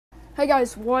Hey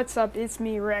guys, what's up? It's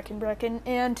me, Brecken,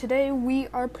 and today we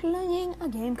are playing a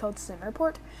game called Sim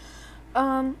Airport.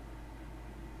 What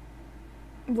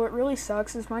really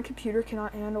sucks is my computer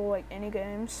cannot handle like any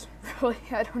games. Really,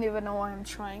 I don't even know why I'm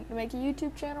trying to make a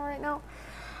YouTube channel right now.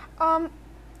 I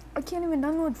can't even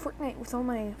download Fortnite with all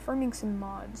my farming sim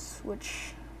mods,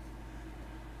 which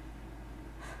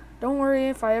don't worry,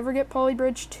 if I ever get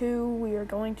Polybridge 2, we are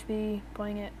going to be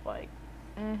playing it like,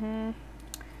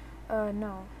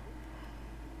 no.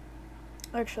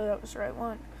 Actually, that was the right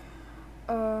one.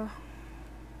 Oh,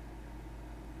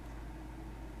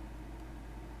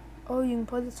 you can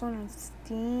play this one on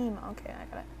Steam. Okay, I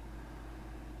got it.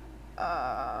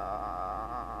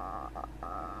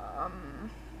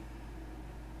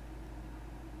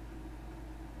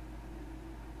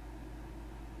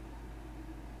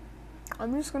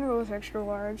 I'm just gonna go with extra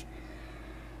large.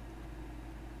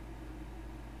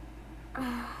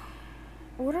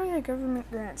 What are the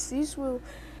government grants? These will...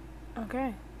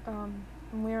 Okay,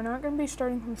 we are not gonna be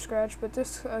starting from scratch, but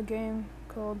this game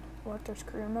called Elector's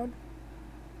Career Mode.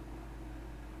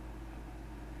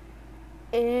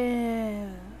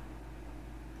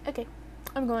 Okay,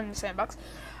 I'm going to Sandbox.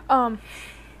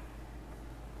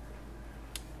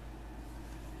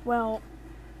 Well,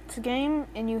 it's a game,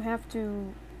 and you have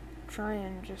to try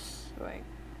and just, like,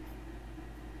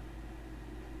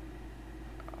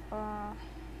 how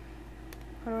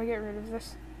do I get rid of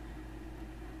this?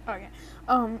 Okay,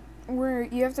 where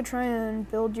you have to try and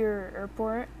build your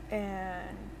airport,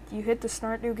 and you hit the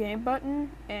Start New Game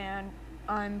button, and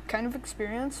I'm kind of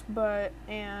experienced, oh,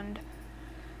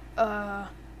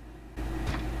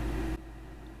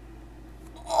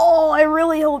 I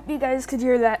really hope you guys could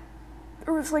hear that. It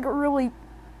was like a really,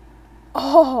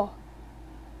 I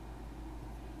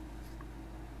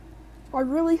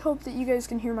really hope that you guys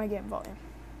can hear my game volume.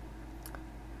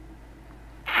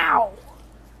 Ow!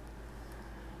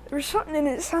 There was something in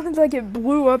it, it sounded like it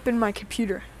blew up in my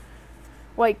computer.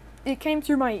 Like, it came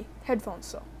through my headphones,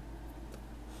 so.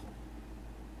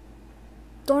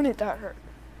 Darn it, that hurt.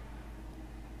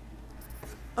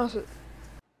 Also,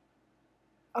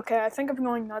 okay, I think I'm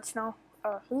going nuts now.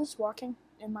 Who's walking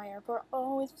in my airport?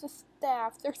 Oh, it's the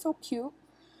staff. They're so cute.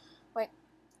 Like,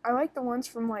 I like the ones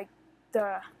from, like,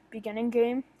 the beginning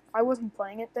game. I wasn't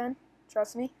playing it then.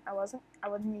 Trust me, I wasn't. I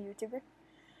wasn't a YouTuber.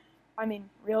 I mean,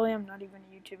 really, I'm not even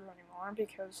a YouTuber anymore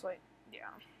because, like, yeah.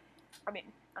 I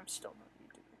mean, I'm still not a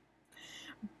YouTuber.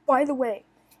 By the way,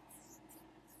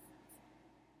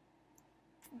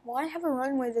 why have a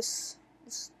runway this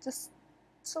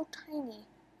so tiny?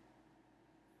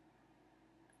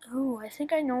 Oh, I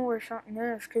think I know where something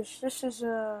is, because this is,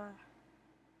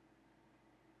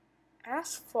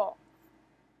 asphalt.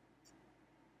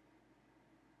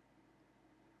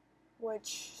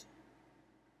 Which,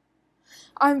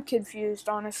 I'm confused,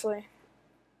 honestly.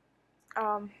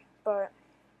 But,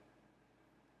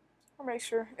 I'll make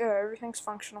sure, yeah, everything's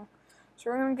functional.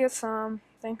 So we're gonna get some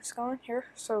things going here.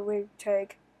 So we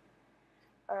take,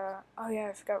 oh yeah,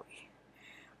 I forgot we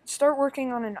start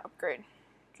working on an upgrade.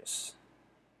 Just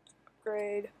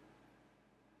upgrade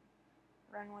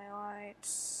runway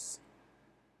lights.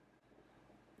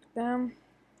 Them.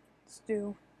 Let's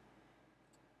do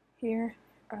here.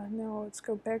 No, let's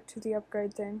go back to the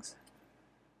upgrade things.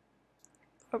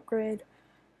 Upgrade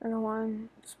and one.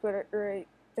 Let's put it right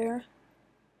there.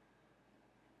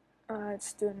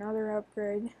 Let's do another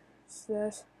upgrade. It's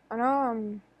this. I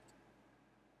know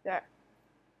there.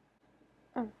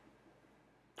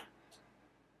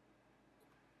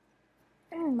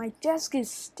 Man, my desk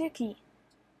is sticky.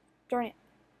 Darn it.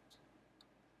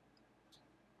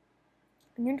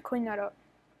 I need to clean that up.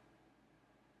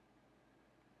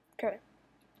 Okay.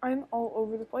 I'm all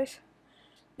over the place.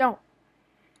 No.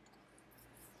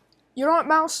 You know what,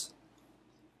 Mouse?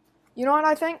 You know what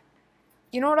I think?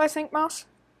 You know what I think, Mouse?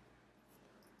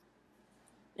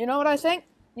 You know what I think?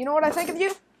 You know what I think of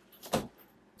you?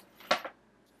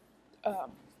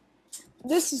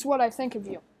 This is what I think of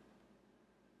you.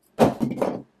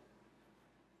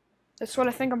 That's what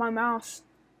I think of my mouse.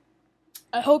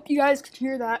 I hope you guys can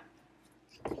hear that.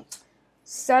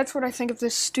 So that's what I think of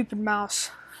this stupid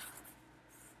mouse.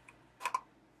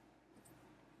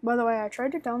 By the way, I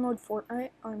tried to download Fortnite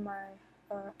on my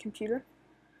computer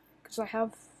because I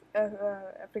have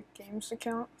a Epic Games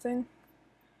account thing.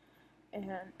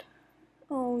 And,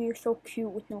 oh, you're so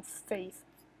cute with no faith.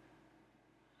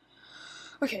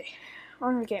 Okay,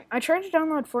 on the game. I tried to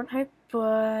download Fortnite,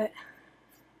 but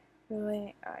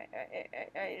really,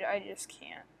 I just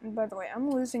can't. And by the way, I'm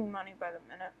losing money by the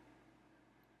minute.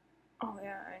 Oh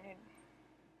yeah,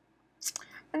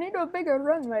 I need a bigger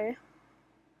runway.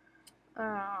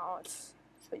 Oh, let's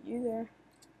put you there.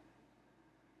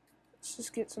 Let's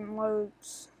just get some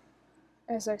loads.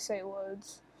 As I say,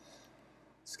 loads.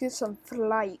 Let's get some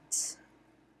flights.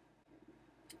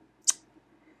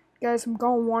 Guys, I'm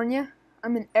gonna warn you.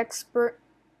 I'm an expert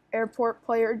airport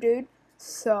player, dude.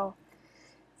 So,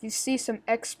 if you see some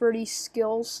experty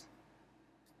skills.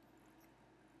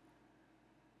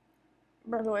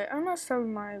 By the way, I must have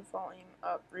my volume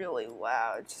up really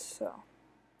loud, so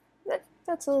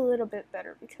that's a little bit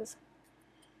better because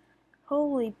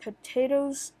holy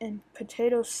potatoes and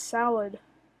potato salad,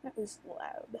 that is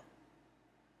loud.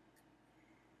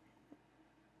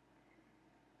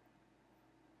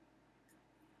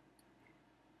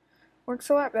 Works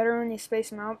a lot better when you space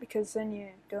them out because then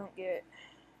you don't get.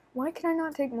 Why can I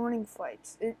not take morning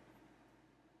flights? Okay.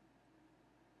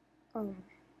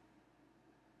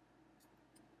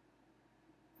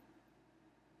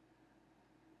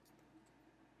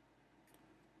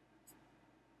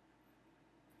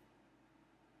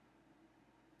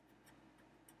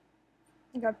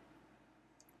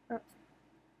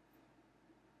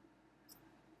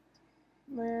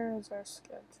 Where is our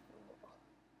schedule?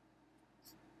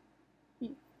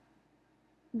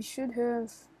 We should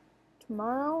have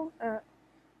tomorrow at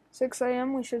 6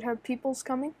 a.m. we should have peoples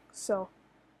coming, so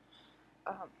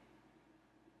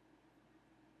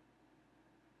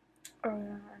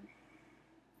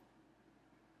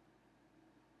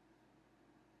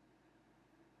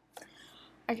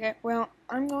okay, well,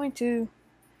 I'm going to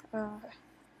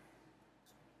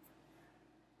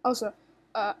also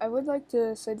I would like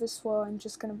to say this while I'm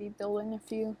just going to be building a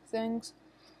few things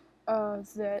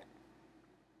that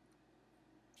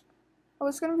I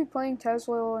was going to be playing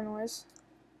Tazewell, Illinois.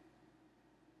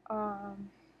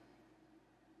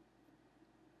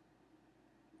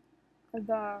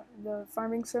 The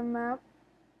farming sim map,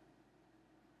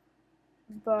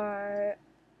 but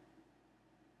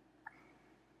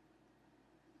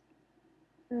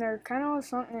there kind of was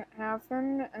something that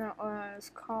happened, and it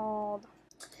was called.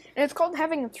 And it's called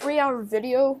having a 3-hour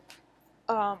video,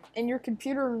 and your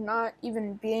computer not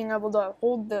even being able to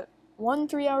hold the one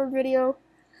 3-hour video,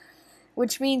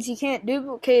 which means you can't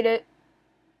duplicate it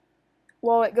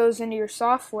while it goes into your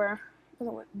software.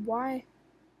 Why?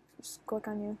 Just click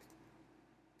on you.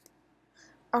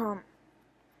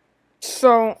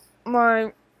 So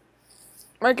my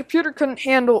computer couldn't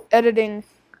handle editing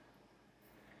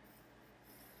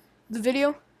the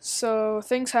video, so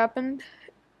things happened,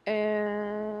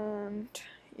 and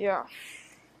yeah.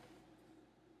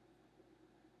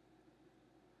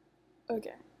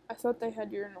 Okay, I thought they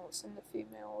had urinals in the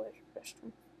female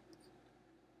restroom.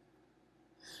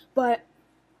 But,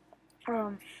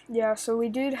 yeah, so we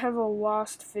did have a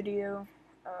lost video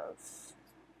of...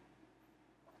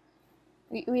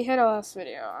 We had a lost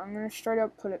video. I'm gonna straight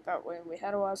up put it that way. We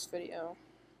had a lost video.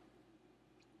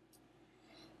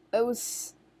 It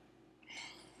was...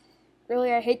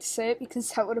 Really, I hate to say it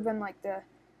because that would have been like the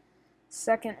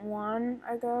second one,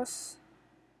 I guess.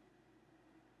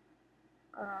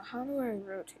 How do I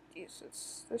rotate these?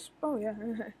 Oh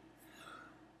yeah.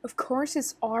 Of course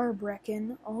it's R,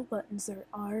 Brecken. All buttons are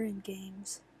R in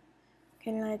games.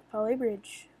 Kinda like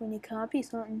Polybridge. When you copy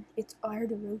something, it's R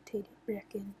to rotate it,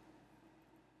 Brecken.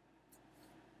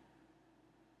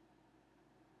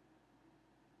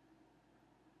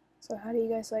 So how do you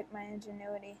guys like my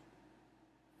ingenuity?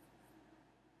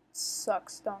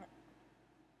 Sucks, don't it?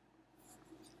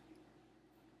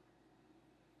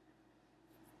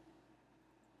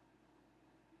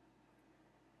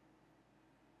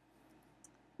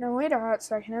 Now wait a hot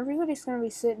second, everybody's gonna be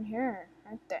sitting here,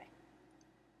 aren't they?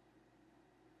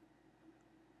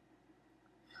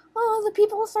 Oh, the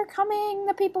peoples are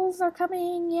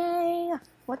coming, yay!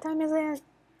 What time is it?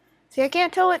 See, I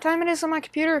can't tell what time it is on my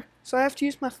computer, so I have to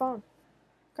use my phone.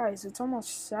 Guys, it's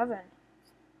almost 7.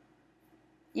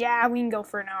 Yeah, we can go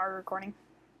for an hour recording.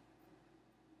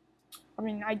 I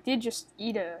mean, I did just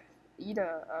eat a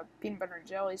peanut butter and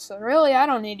jelly, so really I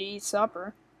don't need to eat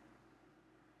supper.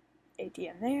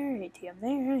 ATM there, ATM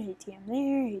there, ATM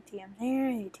there, ATM there,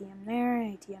 ATM there,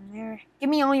 ATM there. Give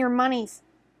me all your monies.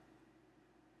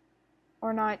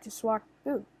 Or not, just walk.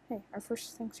 Ooh, hey, our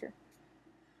first thing's here.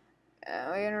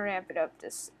 We're gonna ramp it up to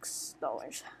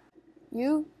 $6.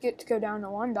 You get to go down to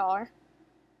 $1.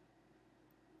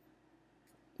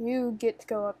 You get to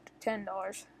go up to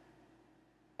 $10.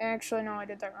 Actually, no, I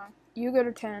did that wrong. You go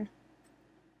to 10.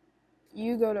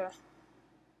 You go to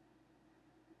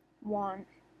 1.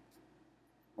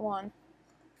 And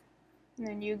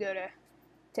then you go to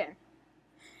 10.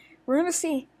 We're gonna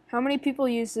see how many people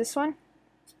use this one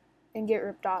and get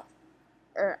ripped off.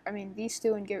 Or, I mean, these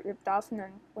two and get ripped off, and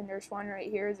then when there's one right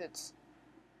here that's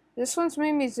This one's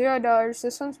made me $0.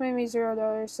 This one's made me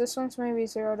 $0. This one's made me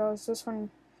 $0. This one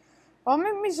all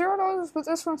made me $0, but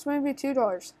this one's made me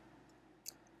 $2.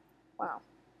 Wow.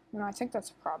 No, I think that's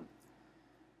a problem.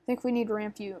 I think we need to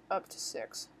ramp you up to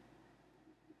 6.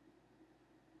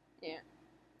 Yeah.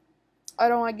 I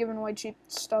don't like giving away cheap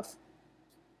stuff.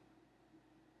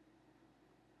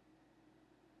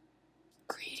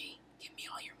 Greedy, give me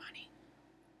all your money.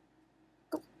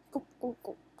 Go, go, go,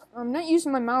 go. I'm not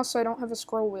using my mouse, so I don't have a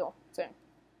scroll wheel thing.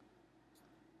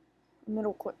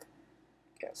 Middle click.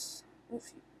 Yes.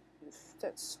 If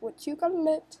that's what you got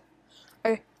lit.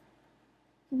 Okay.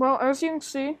 Well, as you can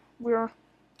see, we are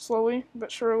slowly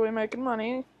but surely making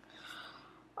money.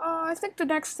 I think the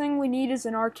next thing we need is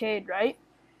an arcade, right?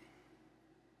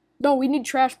 No, we need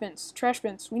trash bins. Trash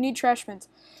bins. We need trash bins.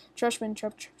 Trash bin,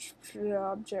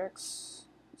 objects,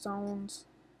 zones,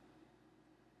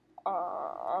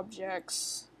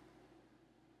 objects.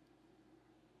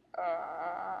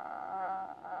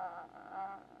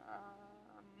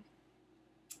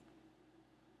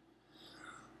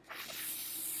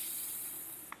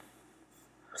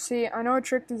 See, I know a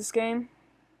trick to this game.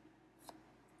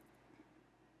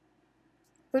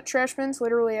 Put trash bins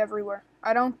literally everywhere.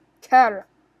 I don't care.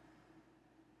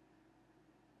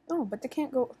 Oh, but they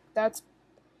can't go. That's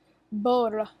bull.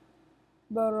 I'm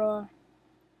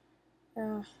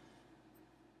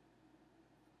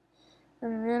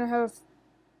gonna have a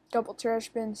couple trash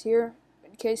bins here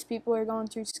in case people are going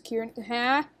through security.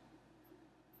 Huh?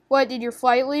 What, did your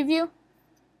flight leave you?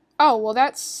 Oh, well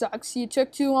that sucks. You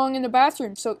took too long in the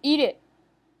bathroom, so eat it.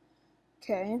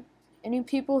 Okay. Any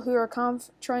people who are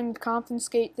trying to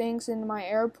confiscate things in my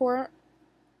airport,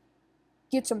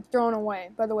 get them thrown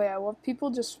away. By the way, I love people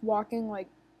just walking, like,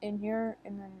 in here,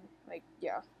 and then, like,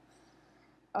 yeah.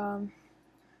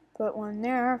 Put one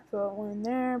there, put one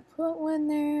there, put one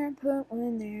there, put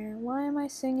one there. Why am I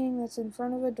singing? That's in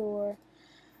front of a door.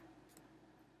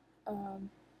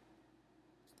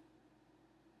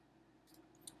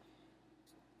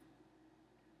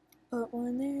 Put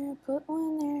one there, put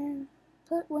one there,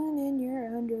 put one in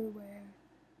your underwear.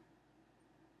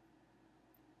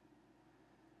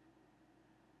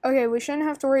 Okay, we shouldn't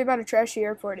have to worry about a trashy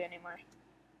airport anymore.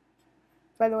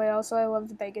 By the way, also, I love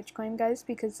the baggage claim guys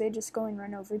because they just go and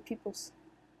run over people's.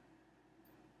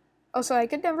 Also, I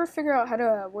could never figure out how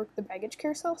to work the baggage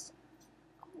carousels.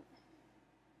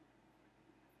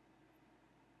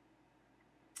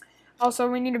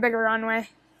 Also, we need a bigger runway.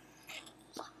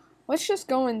 Let's just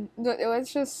go and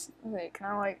let's just wait. Can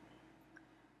I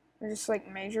just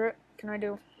measure it? Can I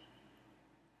do?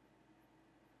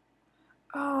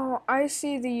 Oh, I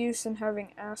see the use in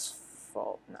having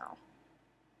asphalt now.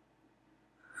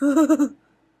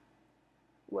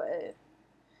 What?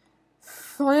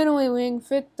 Finally, we can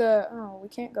fit the. Oh, we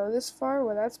can't go this far.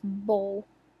 Well, that's bull.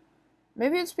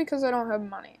 Maybe it's because I don't have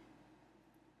money.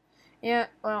 Yeah.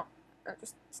 Well,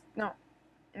 just no.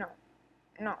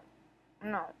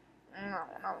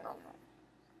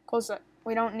 Close it.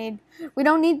 We don't need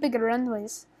bigger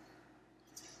runways.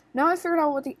 Now I figured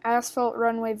out what the asphalt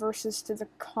runway versus to the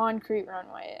concrete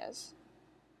runway is.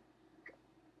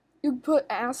 You put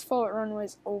asphalt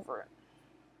runways over it.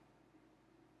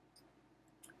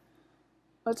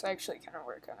 Let's actually kind of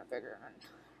work on a bigger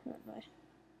runway.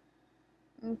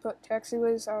 And put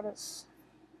taxiways out as.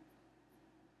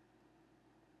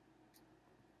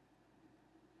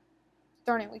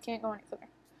 Darn it, we can't go any further.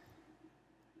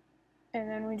 And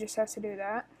then we just have to do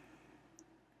that.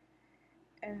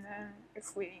 And then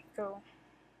if we go.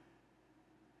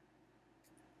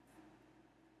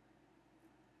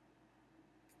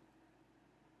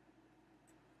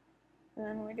 And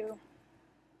then we do.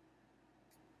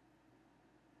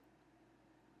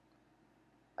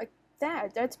 Like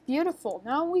that. That's beautiful.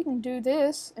 Now we can do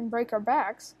this and break our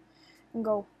backs and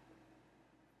go.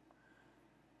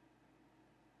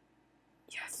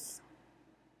 Yes.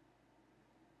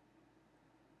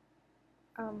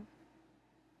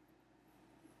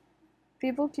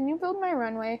 People, can you build my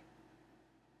runway?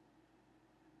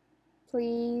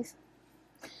 Please.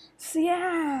 So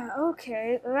yeah,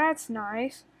 okay, that's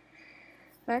nice.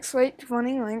 Next weight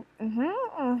 20 link. I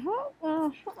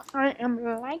am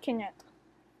liking it.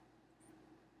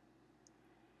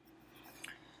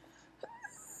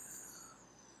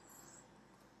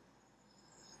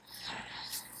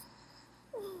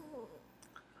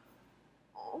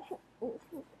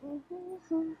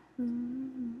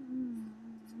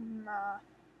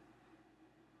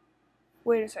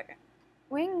 Wait a second.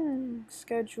 Wing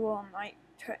schedule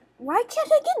nighttime. Why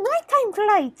can't I get nighttime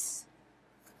flights?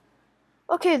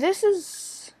 Okay, this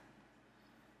is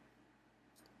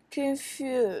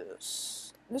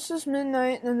confused. This is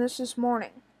midnight and this is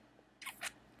morning.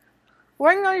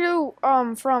 We're gonna do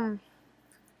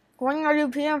we're gonna do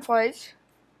PM flights.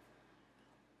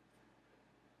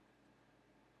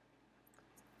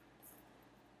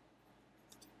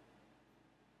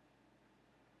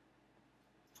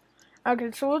 Okay,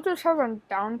 so we'll just have a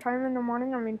downtime in the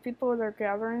morning. I mean, people are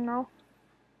gathering now.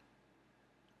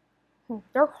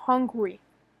 They're hungry.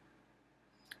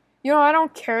 You know, I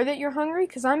don't care that you're hungry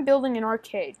because I'm building an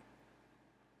arcade.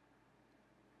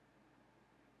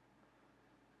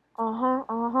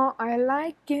 I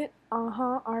like it.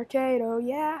 Arcade, oh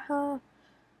yeah, huh.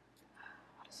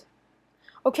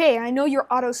 Okay, I know you're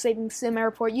auto-saving Sim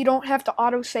Airport. You don't have to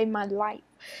auto-save my life.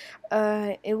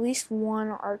 At least one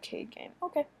arcade game.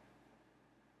 Okay.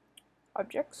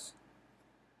 Objects.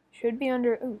 Should be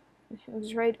under, ooh, it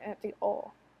was right at the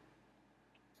all.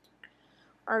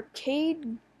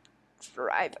 Arcade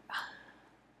drive.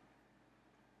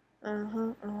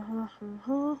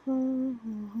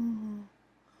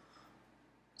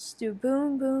 Let's do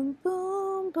boom, boom,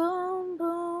 boom, boom,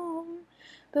 boom,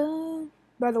 boom.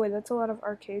 By the way, that's a lot of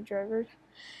arcade drivers.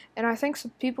 And I think some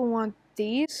people want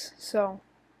these, so.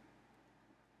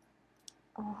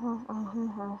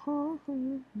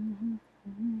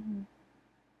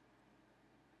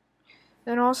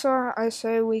 Then also, I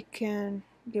say we can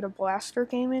get a blaster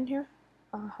game in here.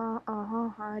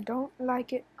 I don't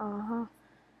like it.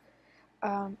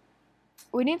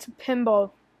 We need some pinball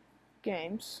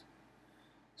games.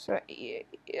 So,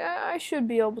 yeah, I should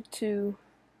be able to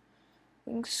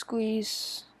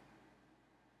squeeze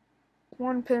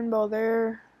one pinball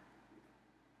there.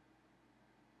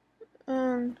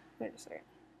 And, wait a second.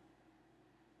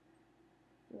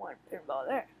 One pinball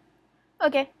there.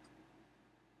 Okay.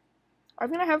 I'm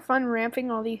gonna have fun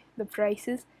ramping all the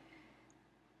prices.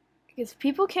 Because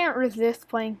people can't resist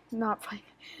not playing.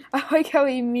 I like how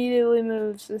he immediately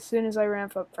moves as soon as I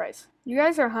ramp up price. You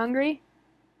guys are hungry?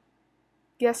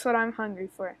 Guess what I'm hungry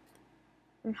for?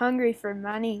 I'm hungry for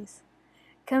monies.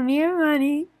 Come here,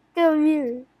 money. Come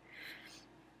here.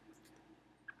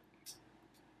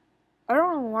 I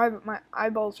don't know why, but my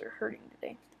eyeballs are hurting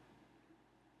today.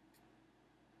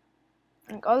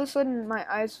 Like, all of a sudden, my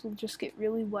eyes will just get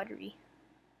really watery.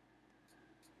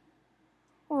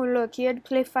 Oh, look, he had to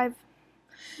play 5.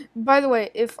 By the way,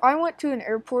 if I went to an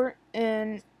airport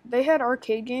and they had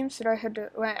arcade games that I had to,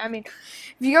 I mean,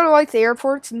 if you go to like the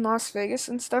airports in Las Vegas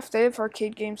and stuff, they have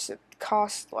arcade games that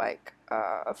cost like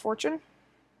a fortune.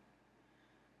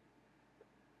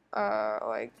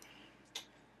 Like,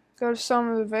 go to some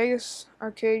of the Vegas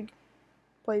arcade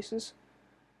places.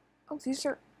 Oh, these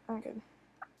are okay.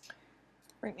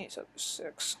 Bring these up to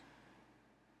 6.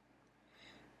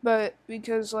 But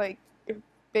because like you're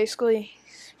basically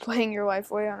playing your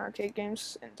life away on arcade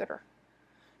games and that are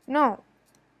no.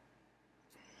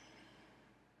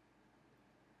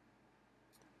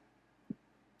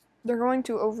 They're going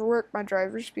to overwork my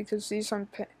drivers because these I'm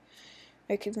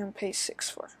making them pay 6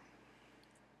 for.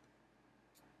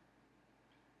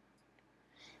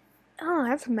 Oh,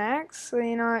 that's max. So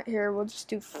you know what? Here, we'll just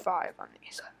do 5 on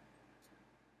these.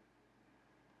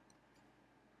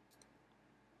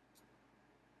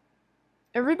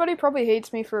 Everybody probably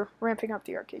hates me for ramping up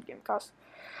the arcade game cost.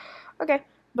 Okay,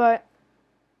 but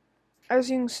as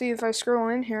you can see, if I scroll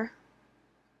in here,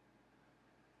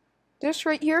 this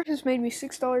right here has made me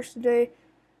 $6 today.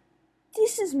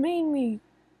 This has made me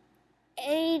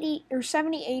 $80 or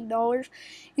 $78.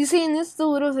 You see, and this is the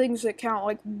little things that count.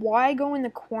 Like, why go in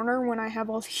the corner when I have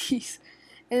all these?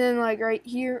 And then, like, right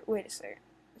here, wait a second.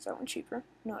 Is that one cheaper?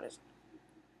 No, it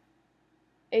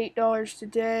isn't. $8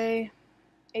 today.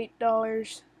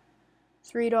 $8.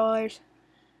 $3.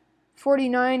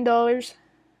 $49.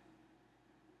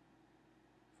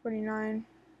 49.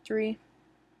 3.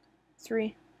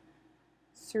 3.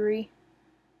 3.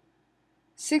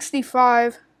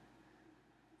 65.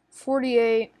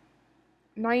 48.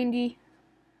 90.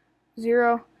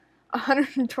 0.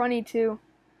 122.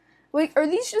 Like, are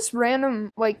these just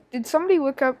random, like, did somebody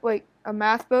look up, like, a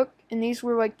math book, and these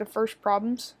were, like, the first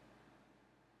problems?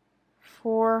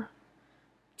 4.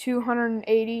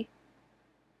 280.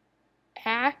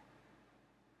 Ah?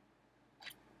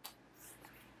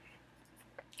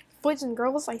 Boys and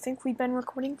girls, I think we've been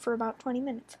recording for about 20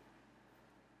 minutes.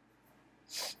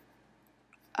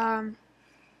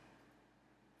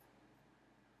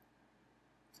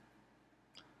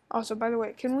 Also, by the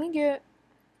way,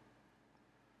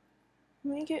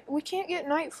 we can't get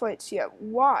night flights yet.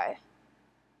 Why?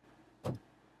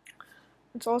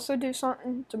 Let's also do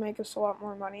something to make us a lot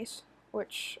more monies,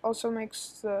 which also makes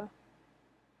the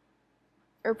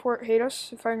airport hate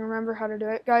us, if I can remember how to do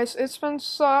it. Guys, it's been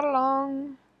so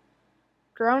long.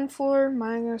 Ground floor,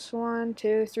 -1,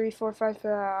 2, 3, 4, 5.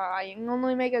 You can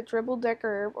only make a triple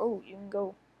decker. Oh, you can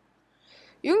go.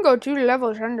 You can go 2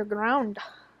 levels underground.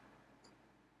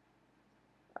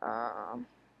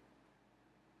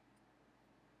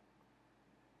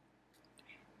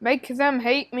 Make them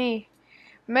hate me.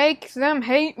 Make them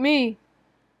hate me.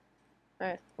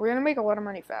 Alright, we're gonna make a lot of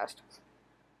money fast.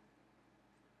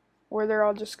 Or they're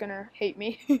all just gonna hate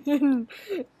me.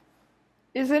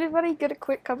 Is anybody gonna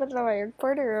quit coming to my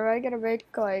airport, or am I gonna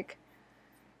make like?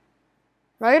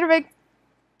 Am I gonna make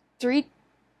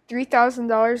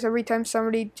 $3,000 every time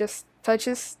somebody just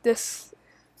touches this?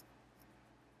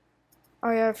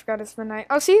 Oh yeah, I forgot it's midnight.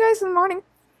 I'll see you guys in the morning.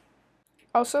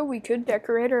 Also, we could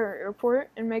decorate our airport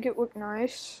and make it look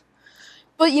nice.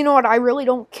 But you know what? I really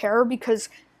don't care because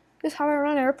this is how I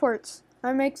run airports.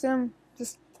 I make them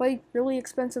just play really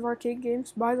expensive arcade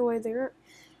games. By the way,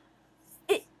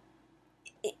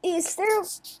 is there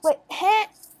like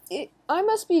I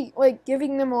must be like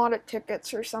giving them a lot of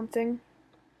tickets or something.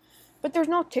 But there's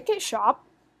no ticket shop.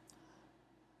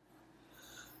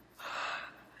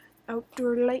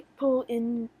 Outdoor light pole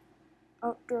in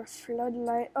outdoor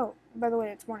floodlight. Oh, by the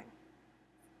way, it's morning.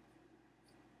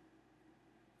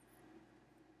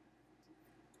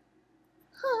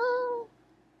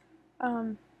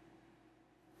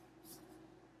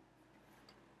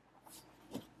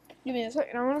 Give me a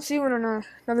second. I want to see what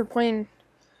another plane.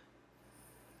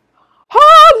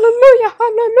 Hallelujah,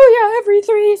 hallelujah! Every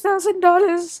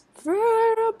 $3,000 for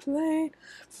a plane.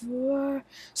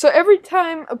 So every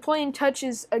time a plane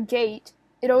touches a gate,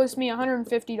 it owes me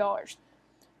 $150.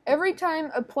 Every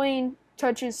time a plane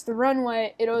touches the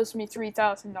runway, it owes me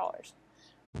 $3,000.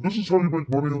 This is how you make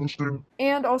money on this game.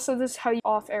 And also, this is how you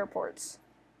off airports.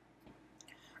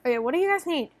 Okay, what do you guys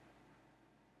need?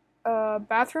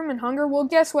 Bathroom and hunger? Well,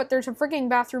 guess what? There's a freaking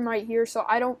bathroom right here, so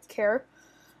I don't care.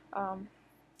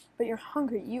 But you're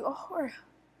hungry. You are.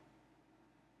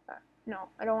 No,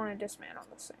 I don't want to dismantle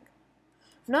this thing.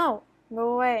 No,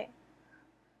 go away.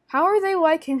 How are they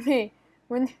liking me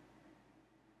when?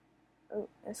 Oh,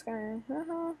 this guy.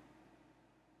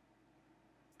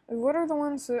 What are the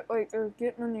ones that like are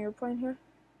getting on the airplane here?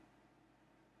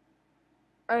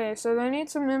 Okay, so they need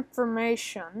some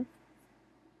information.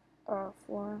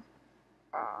 For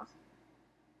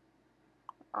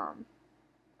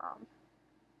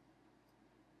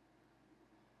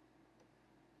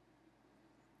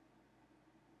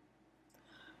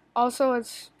Also,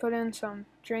 let's put in some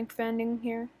drink vending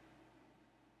here.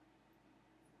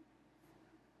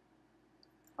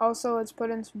 Also, let's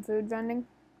put in some food vending.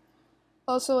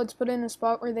 Also, let's put in a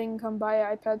spot where they can come buy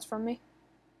iPads from me.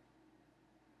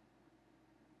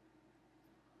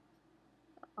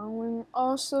 We'll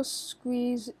also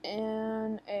squeeze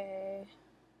in a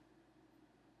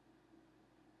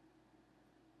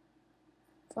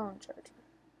phone charger.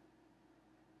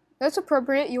 That's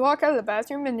appropriate. You walk out of the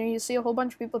bathroom and then you see a whole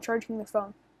bunch of people charging their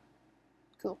phone.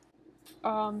 Cool.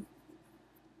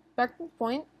 Back to the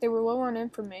point, they were low on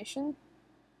information.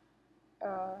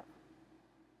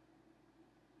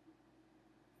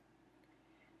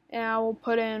 Now we'll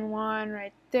put in one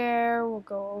right there. We'll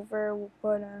go over. We'll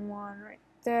put in one right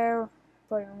there.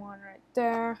 Put in one right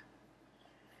there.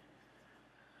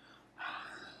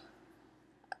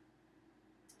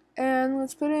 And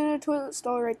let's put in a toilet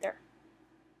stall right there.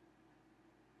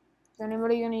 Is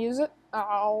anybody gonna use it?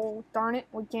 Oh, darn it.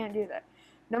 We can't do that.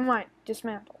 Never mind.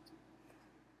 Dismantle.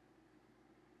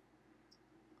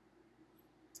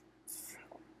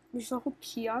 There's a whole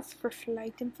kiosk for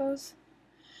flight infos.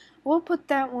 We'll put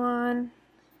that one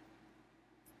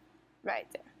right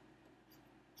there.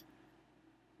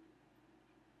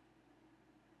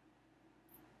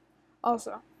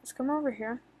 Also, let's come over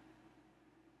here.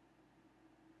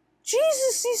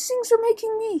 Jesus, these things are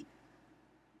making me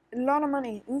a lot of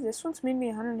money. Ooh, this one's made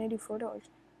me $184.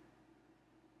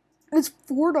 It's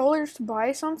 $4 to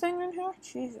buy something in here?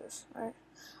 Jesus.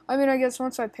 I mean, I guess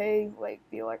once I pay, like,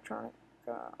 the electronic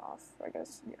off, I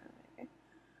guess, yeah, maybe.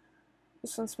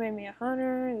 This one's made me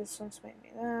 100, this one's made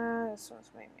me that, this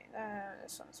one's made me that,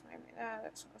 this one's made me that,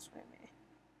 this one's made me...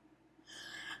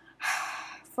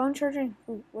 Phone charging?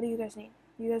 Ooh, what do you guys need?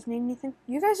 You guys need anything?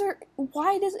 You guys are...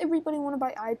 Why does everybody want to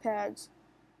buy iPads?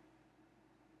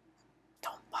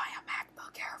 Don't buy a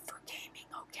MacBook Air for gaming,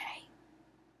 okay?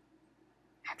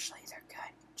 Actually, they're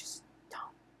good. Just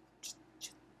don't.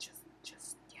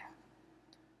 Just, yeah.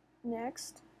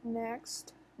 Next.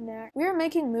 We are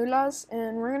making moolahs,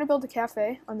 and we're going to build a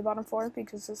cafe on the bottom floor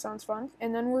because this sounds fun.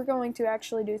 And then we're going to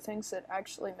actually do things that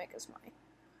actually make us money.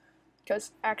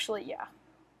 Because, actually, yeah.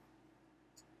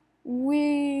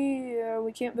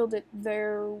 We can't build it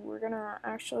there. We're gonna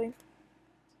actually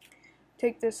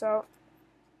take this out.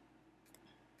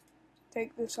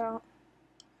 Take this out.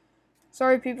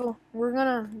 Sorry, people. We're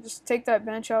gonna just take that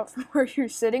bench out from where you're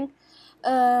sitting.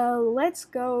 Let's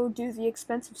go do the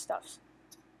expensive stuffs.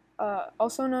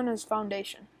 Also known as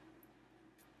foundation.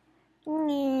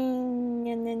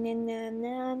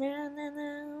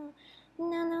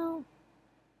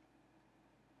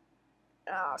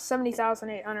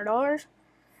 $70,800.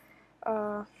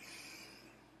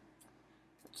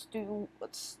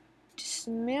 Let's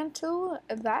dismantle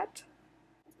that.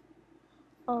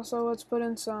 Also, let's put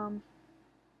in some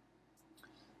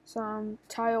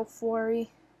tile flooring.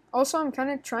 Also, I'm kind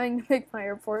of trying to make my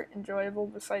airport enjoyable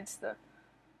besides the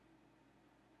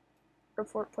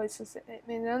airport places. I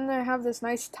mean, then they have this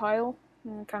nice tile.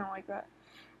 I kind of like that.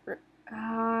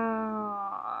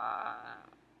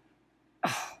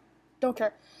 Don't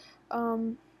care.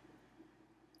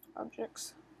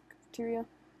 Objects, cafeteria.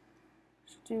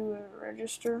 Let's do a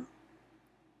register.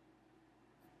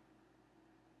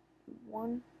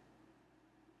 1,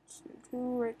 2,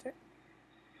 right there.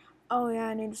 Oh yeah,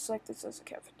 I need to select this as a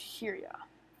cafeteria.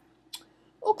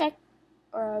 Okay.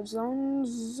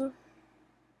 Zones.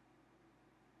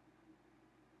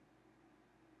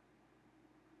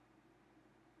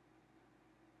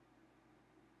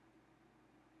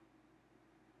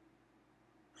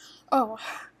 Oh,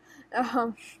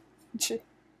 gee.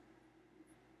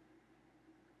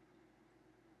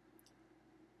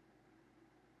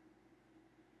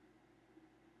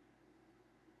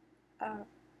 Uh,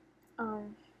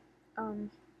 um,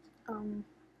 um,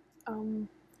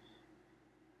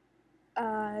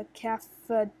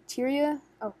 cafeteria?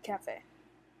 Oh, cafe.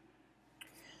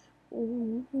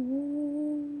 Ooh.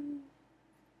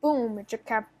 Boom, it's a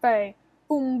cafe.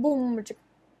 Boom, boom, it's a...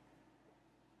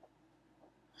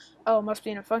 Oh, it must be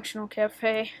in a functional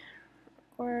cafe.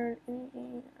 Or,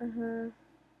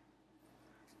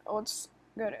 let's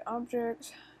go to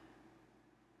objects.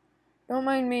 Don't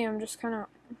mind me, we're just kind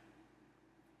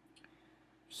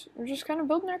of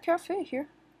building our cafe here.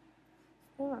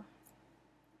 Yeah.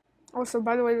 Also,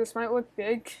 by the way, this might look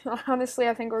big. Honestly,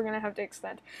 I think we're gonna have to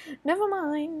extend. Never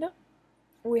mind.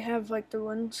 We have like the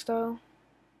one style.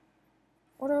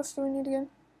 What else do we need again?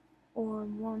 Or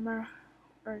warmer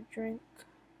or drink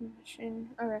machine.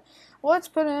 Okay. Well, let's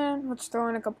throw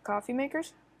in a couple coffee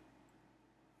makers.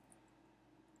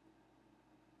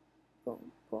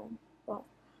 Boom, boom, boom.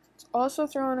 Let's also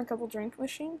throw in a couple drink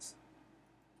machines.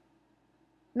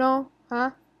 No,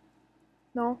 huh?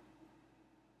 No.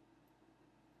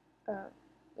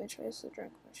 Which is the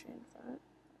drink machine for it?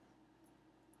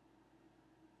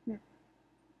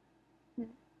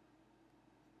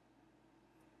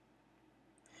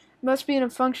 Must be in a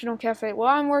functional cafe. Well,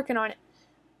 I'm working on it.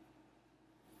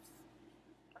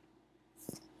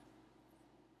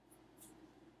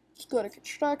 Let's go to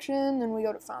construction, then we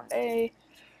go to foundations,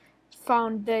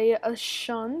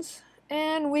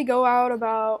 and we go out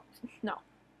about, no.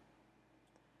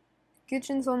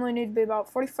 Kitchens only need to be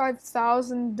about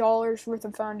 $45,000 worth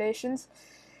of foundations.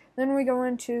 Then we go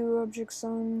into object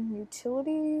zone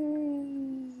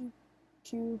utility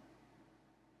Q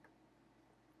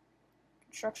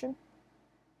construction.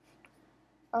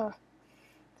 I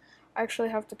actually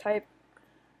have to type.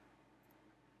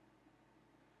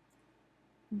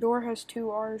 Door has 2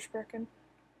 R's, reckon.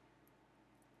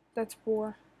 That's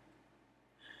 4.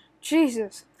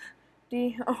 Jesus.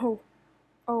 Oh.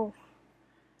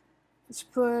 Let's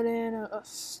put in a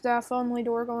staff-only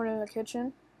door going to the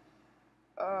kitchen.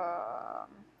 Let's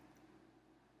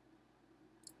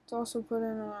also put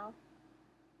in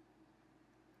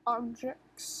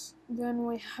objects. Then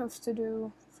we have to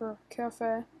do for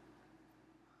cafe.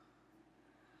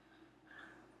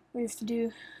 We have to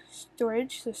do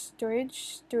storage. So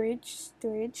storage. Let's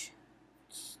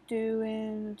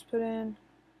put in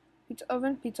pizza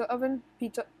oven.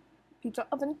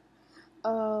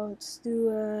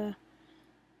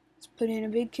 Let's put in a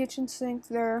big kitchen sink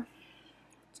there.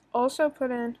 Let's also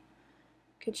put in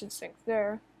kitchen sink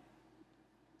there.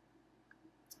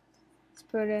 Let's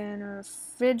put in a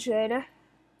refrigerator.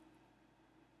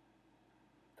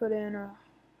 Put in a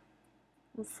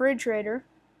refrigerator.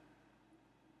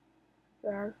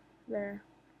 There.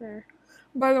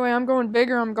 By the way, I'm going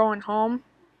bigger, I'm going home.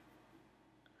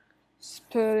 Let's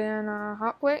put in a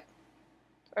hot plate.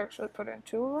 Actually put in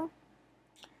 2 of them.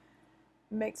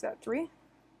 Make that 3.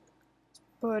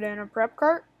 Put in a prep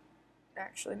cart.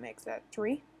 Actually make that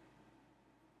 3.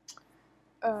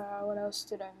 What else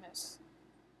did I miss?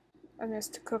 I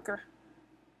missed a cooker.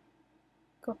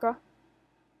 Cooker.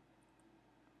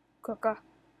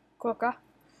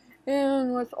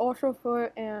 And let's also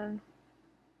put in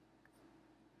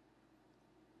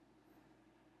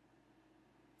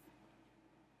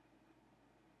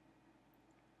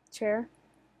chair,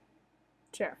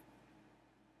 chair.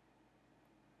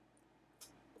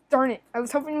 Darn it! I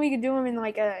was hoping we could do them in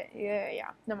like a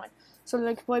yeah. Never mind. So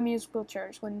they can play musical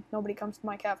chairs when nobody comes to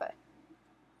my cafe.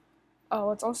 Oh,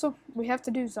 it's also we have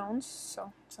to do zones.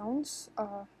 So zones.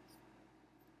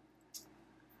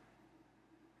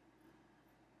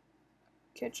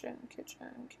 Kitchen.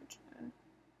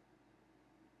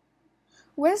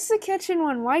 Where's the kitchen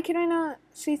one? Why can I not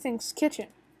see things? Kitchen.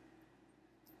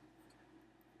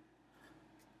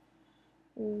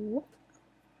 Whoop.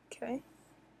 Okay.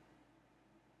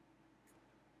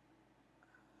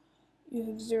 You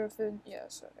have 0 food.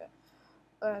 Yes, okay.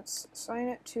 Let's assign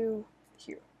it to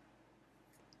here.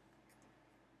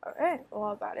 Okay,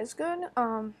 well that is good.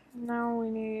 Now we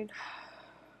need.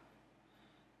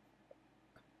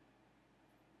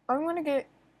 I'm gonna get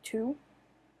 2.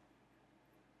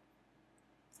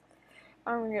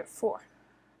 I'm gonna get 4.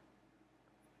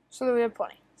 So that we have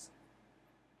plenty.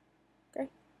 Okay.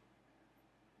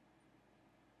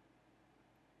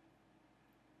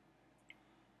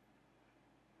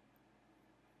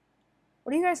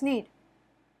 What do you guys need?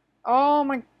 Oh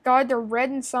my god, they're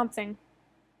red in something.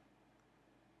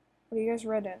 What are you guys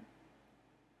red in? I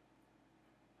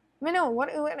mean, no, what?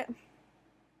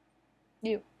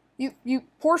 You,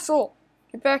 poor soul.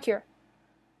 Get back here.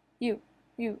 You.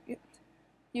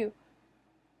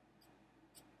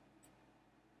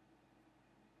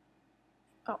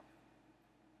 Oh.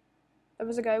 That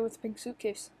was a guy with a big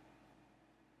suitcase.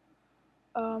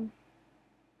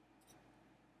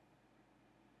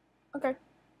 Okay.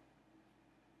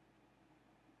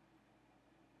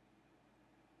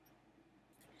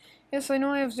 Yes, I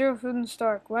know I have 0 food in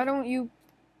stock. Why don't you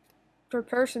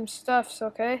prepare some stuffs,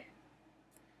 okay?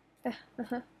 Let's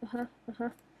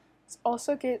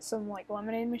also get some, like,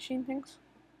 lemonade machine things.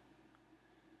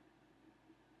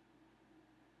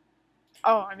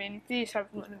 Oh, I mean, these have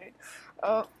lemonade.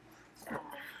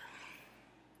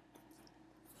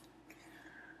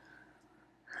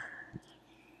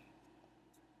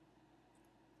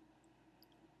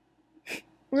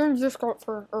 We're gonna just go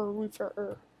for a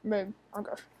refill, babe, I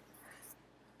guess.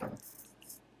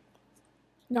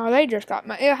 No, they just got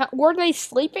my. Were they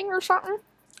sleeping or something?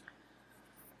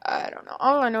 I don't know.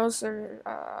 All I know is they're.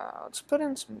 Let's put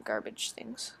in some garbage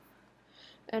things.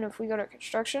 And if we go to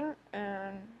construction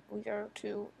and we go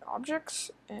to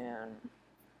objects and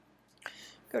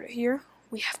go to here,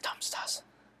 we have dumpsters.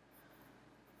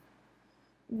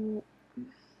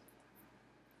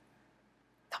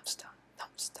 Dumpster.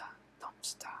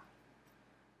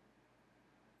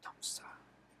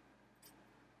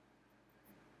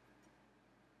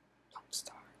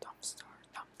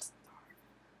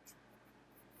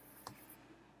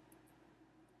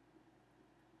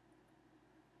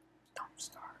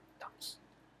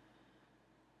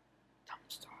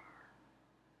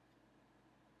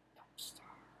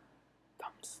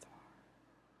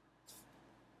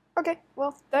 Okay,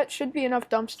 well, that should be enough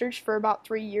dumpsters for about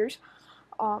 3 years.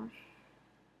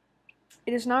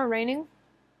 It is not raining.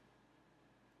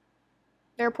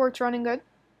 The airport's running good.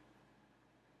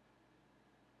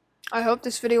 I hope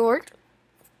this video worked.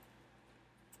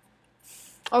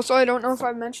 Also, I don't know if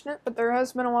I've mentioned it, but there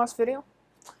has been a lost video.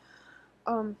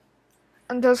 In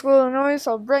Tuscaloosa, Illinois,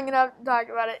 I'll bring it up and talk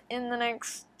about it in the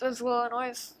next Tuscaloosa,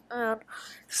 Illinois. And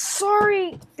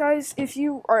sorry, guys, if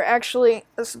you are actually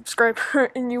a subscriber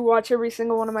and you watch every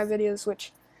single one of my videos,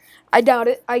 which I doubt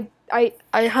it. I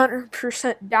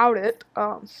 100% doubt it.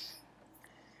 That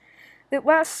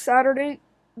last Saturday,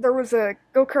 there was a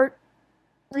go-kart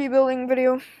rebuilding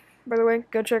video. By the way,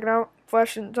 go check it out.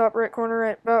 Flash in the top right corner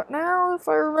right about now, if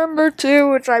I remember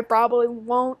to, which I probably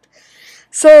won't.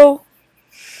 So,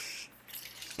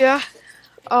 yeah.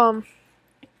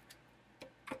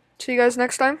 See you guys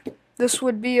next time. This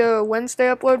would be a Wednesday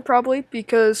upload, probably,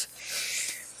 because,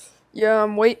 yeah,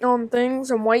 I'm waiting on things.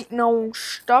 I'm waiting on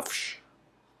stuff.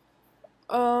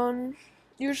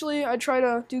 Usually I try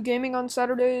to do gaming on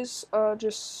Saturdays,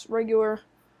 just regular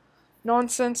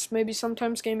nonsense, maybe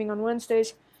sometimes gaming on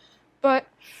Wednesdays. But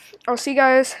I'll see you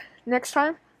guys next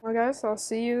time. Well, guys, I'll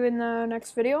see you in the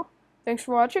next video. Thanks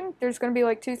for watching. There's going to be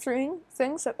like 2-3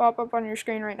 things that pop up on your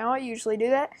screen right now. I usually do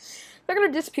that. They're going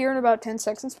to disappear in about 10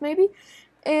 seconds maybe.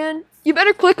 And you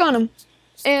better click on them.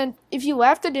 And if you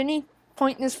laughed at any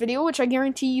point in this video, which I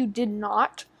guarantee you did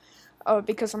not,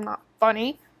 because I'm not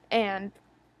funny, and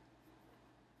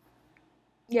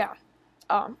yeah,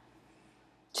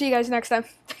 see you guys next time.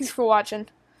 Thanks for watching.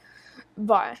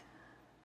 Bye.